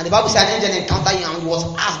 And the Bible said an angel encountered him and was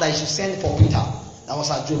asked that he should send for Peter. That was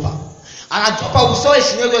at Joppa. And at Joppa we saw a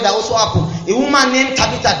scenario that also happened. A woman named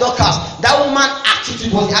Tabitha Dorcas. That woman's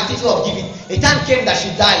attitude was the attitude of giving. A time came that she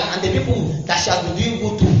died, and the people that she has been doing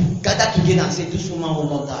good to gathered together and said, "This woman will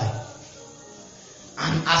not die."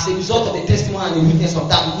 And as a result of the testimony and the witness of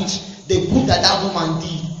that which the good that woman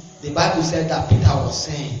did, the Bible said that Peter was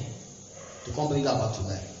saying to come bring her back to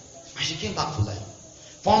life. And she came back to life.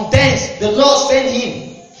 From thence, the Lord sent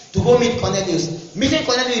him to go meet Cornelius. Meeting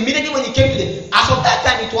Cornelius, immediately when he came to as of that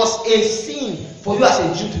time, it was a sin for you as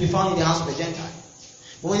a Jew to be found in the house of a Gentile.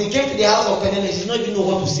 But when he came to the house of Cornelius, he did not even know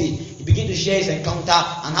what to say. He began to share his encounter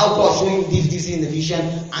and how God showed him this in the vision,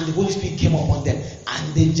 and the Holy Spirit came upon them.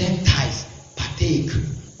 And the Gentiles partake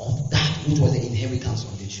of that which was the inheritance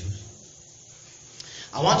of the Jews.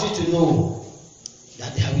 I want you to know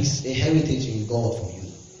that there is a heritage in God for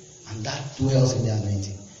you, and that dwells in the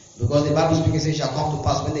anointing. Because the Bible speaking says, "Shall come to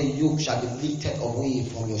pass when the yoke shall be lifted away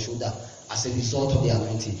from your shoulder as a result of the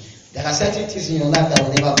anointing." There are certain things in your life that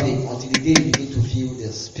will never break until the day you begin to feel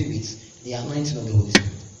the Spirit, the anointing of the Holy Spirit.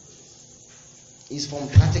 It's from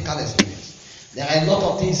practical experience. There are a lot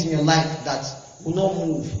of things in your life that will not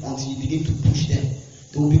move until you begin to push them.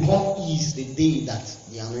 They will become ease the day that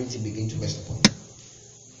the anointing begins to rest upon you.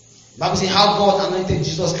 The Bible says how God anointed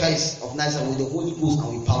Jesus Christ of Nazareth with the Holy Ghost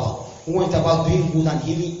and with power, who went about doing good and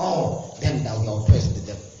healing all them that were oppressed of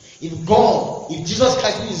the devil. If Jesus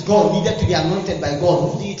Christ, who is God, needed to be anointed by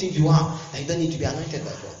God, who do you think you are that you don't need to be anointed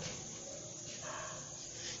by God?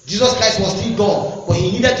 Jesus Christ was still God, but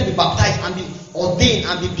he needed to be baptized and be ordained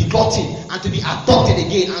and be begotten and to be adopted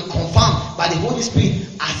again and confirmed by the Holy Spirit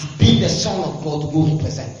as being the Son of God to go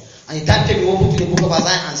represent. And the time came, he opened to the book of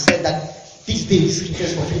Isaiah and said that this day the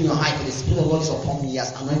scriptures fulfill your height, for the Spirit of God is upon me, he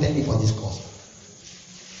has anointed me for this cause.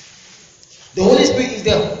 The Holy Spirit is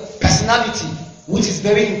the personality which is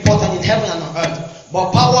very important in heaven and on earth.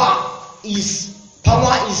 But power is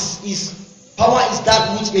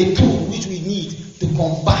that which a tool which we need to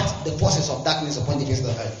combat the forces of darkness upon the face of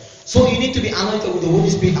the earth. So you need to be anointed with the Holy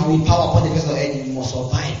Spirit and with power upon the face of the earth. You must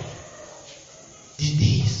survive these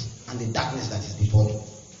days and the darkness that is before you.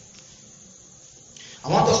 I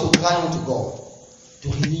want us to cry unto God to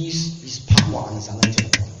release His power and His anointing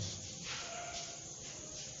upon us.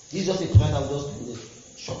 This is just a prayer that we'll just do in a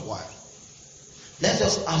short while. Let's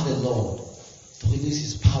just ask the Lord to release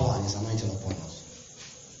His power and His anointing upon us.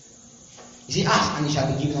 You see, ask and it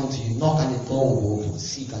shall be given unto you. Knock and the door will be open.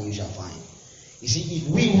 Seek and you shall find. You see, if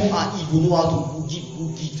we who are evil know how to give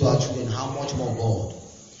good gift to our children, how much more God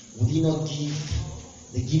would He not give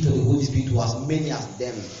the gift of the Holy Spirit to as many as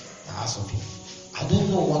them that ask of Him? I don't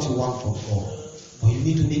know what you want from God, but you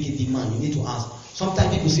need to make a demand. You need to ask.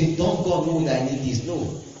 Sometimes people say, don't God know that I need this? No.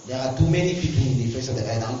 There are too many people in the face of the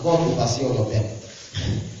earth, and God will oversee all of them.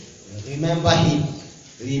 Remember Him.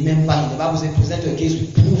 Remember Him. The Bible says, present your case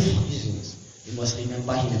with proof of reasons. You must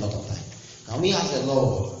remember Him a lot of time. Can we ask the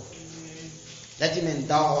Lord? Let Him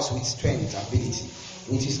endow us with strength, ability,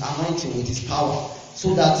 with His anointing, with His power,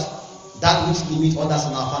 so that that which limits others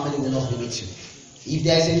in our family will not limit you. If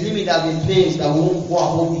there is a limit that has been placed that we won't go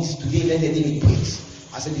above this today, let the limit breaks.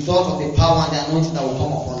 As a result of the power and the anointing that will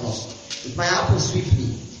come upon us. It might happen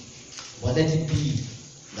swiftly, but let it be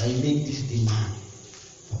that you make this demand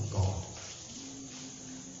from God.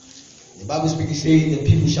 The Bible speaks saying, the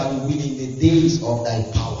people shall be willing the days of thy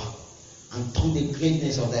power, and through the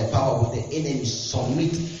greatness of thy power will the enemies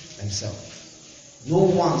submit themselves. No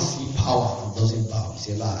one see power and doesn't bow. It's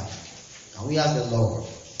a lie. Can we ask the Lord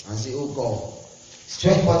and say, oh God,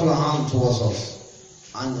 stretch forth your hand towards us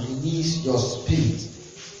and release your spirit,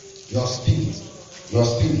 your spirit, your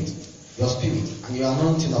spirit, your spirit, and your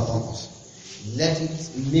anointing upon us. Let it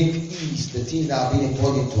make ease the things that are being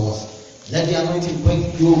important to us. Let the anointing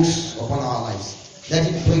break yokes upon our lives. Let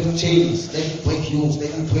it break chains. Let it break yokes.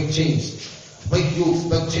 Let it break chains. Break yokes,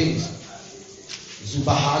 break chains.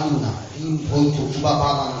 Zubahaluna, Impoito,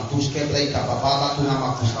 Kubabala, Tuske Breaka, Babala,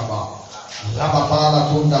 Tunamakuskaba,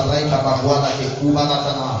 Rababala, Tunda Breaka, Babuala, Kubala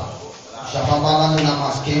Tana, Shababala,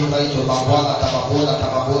 Namaske, Breito, Babuala, Tababola,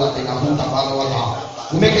 Tababola, Tenahuta,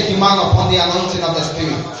 Balawata. We make a demand upon the anointing of the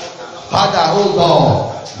Spirit. Father, oh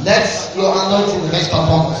God, let your anointing rest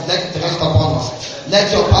upon us. Let it rest upon us.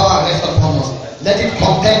 Let your power rest upon us. Let it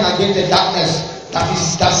contend against the darkness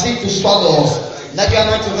that seeks to swallow us. Let your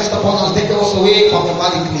anointing rest upon us. Take us away from the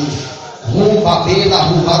malign.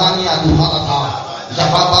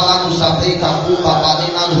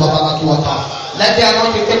 Let the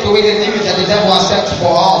anointing take away the limits that the devil has set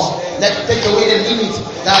for us. Let it take away the limits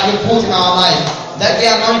that have been put in our life. Let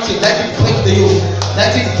the anointing, let it break the yoke.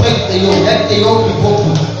 Let it break the yoke. Let the yoke be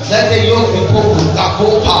broken. Let the yoke be broken.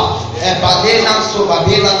 Kakopa. Ebadena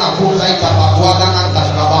sobabela na kuza itababuada na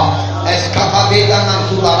tashkaba. Eskababela na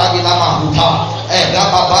tubaradi la mahuta.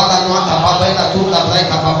 Egababala na tababela tula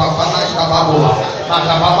breika babafana shkababula.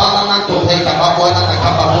 Magababala na tubreika babuana na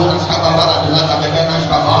kababula shkababala tula tabebena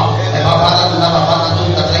shkaba. Ebabala tula babana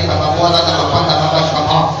tula breika babuana na babana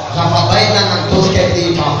babashkaba. Gababela na tuske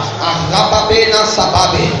lima. Agababela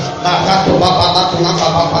sababe. Magato babala tula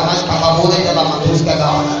babafana shkababula ila matuske ga.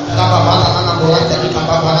 Gababala na bolante ni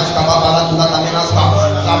babafana shkaba.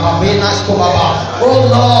 Oh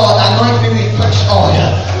Lord, anoint me with fresh oil,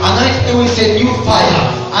 anoint me with a new fire,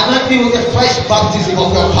 anoint me with a fresh baptism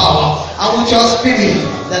of your power and with your spirit,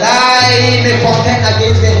 that I may contend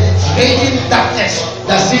against the raging darkness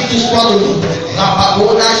that seeks to swallow me.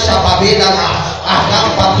 Rababona Shababedana,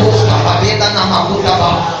 Agampatos Kababedana Makutaba,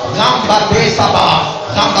 Gamba Besaba.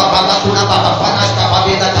 Gamba Balatuna Babapanas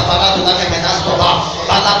Kababeda Tabaratuna Menaskoba,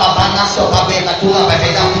 Balababana Sobabeda Tula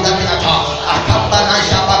Babeda Udaminata, Akambana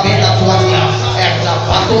Shababeda Tuania, Erla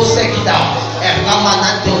Pato Sekida, Erla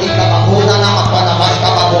Manantoni Babuna Namakwana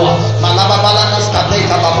Bashkababoa, Malababala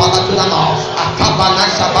Skabeka Babana Tunama, Akambana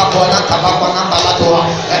Shababona Tababana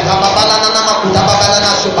Balatoa, Erla Babala Namakuda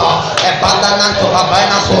Babana Suba, Ebana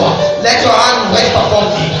Tobabana Soa. Let your hand rest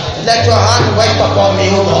upon me. Let your hand rest upon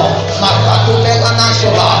me, O Lord. Makatu Belana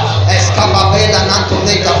Shoba, Escababela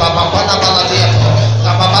Nantuleka, Babapana Baladeato,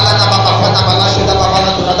 Bababala Babapana Balashuda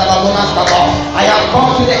Babala to Babona Skaba. I have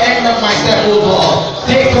come to the end of myself, O Lord.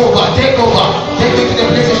 Take over, take over. Take me to the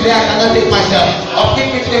places where I cannot take myself. Or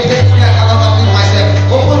take me to the places where I cannot take myself.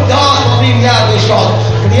 Open doors for me where I will shut.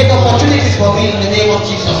 Create opportunities for me in the name of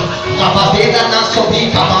Jesus. Bababela Nasobi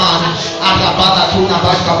Kaman, Agabada Tuna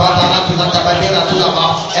Bashkabada Tuna Tababela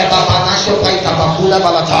Tulaba, Ebabana Shopaita Bakula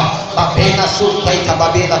Balata, Babena Supaita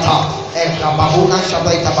Babelata, Ekababuna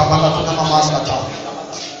Shabaita Babala Tuna Mamaskata.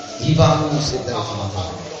 Ivan Siddhartha.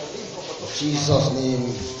 In Jesus' name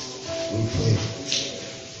we pray.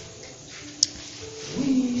 We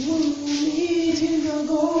will meet in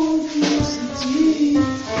golden city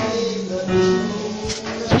in the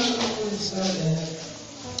Jerusalem.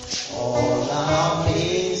 All our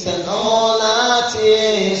pains and all our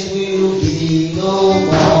tears will be no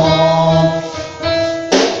more.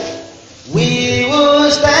 We will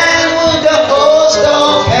stand with the host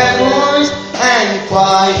of heavens and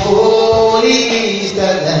cry, holy is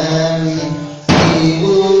the Lamb. We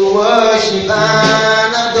will worship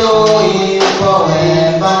and adore Him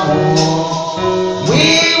forevermore. We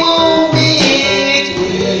will meet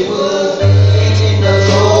in the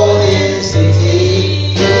golden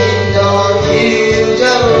city in the new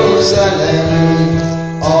Jerusalem.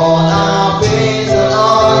 All our pains and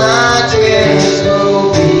all our tears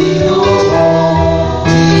will be no more.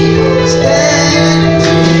 We will stand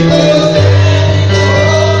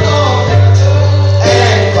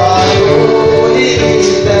and cry, holy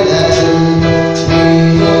is the Lamb. We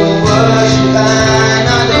will worship and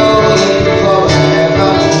adore Him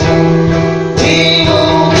forevermore. We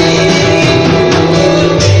will meet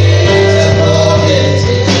in the golden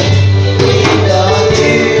city in the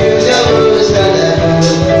new Jerusalem.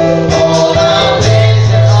 All our pains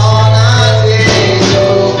and all our tears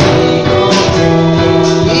will be no more.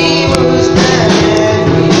 We will stand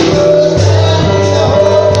in the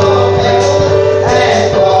hope of heaven and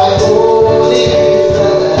cry, holy is the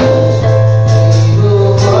Lamb. We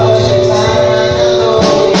will worship and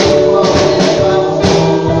adore Him forevermore.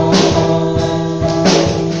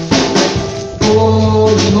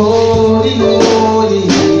 Holy, holy, holy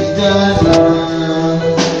is the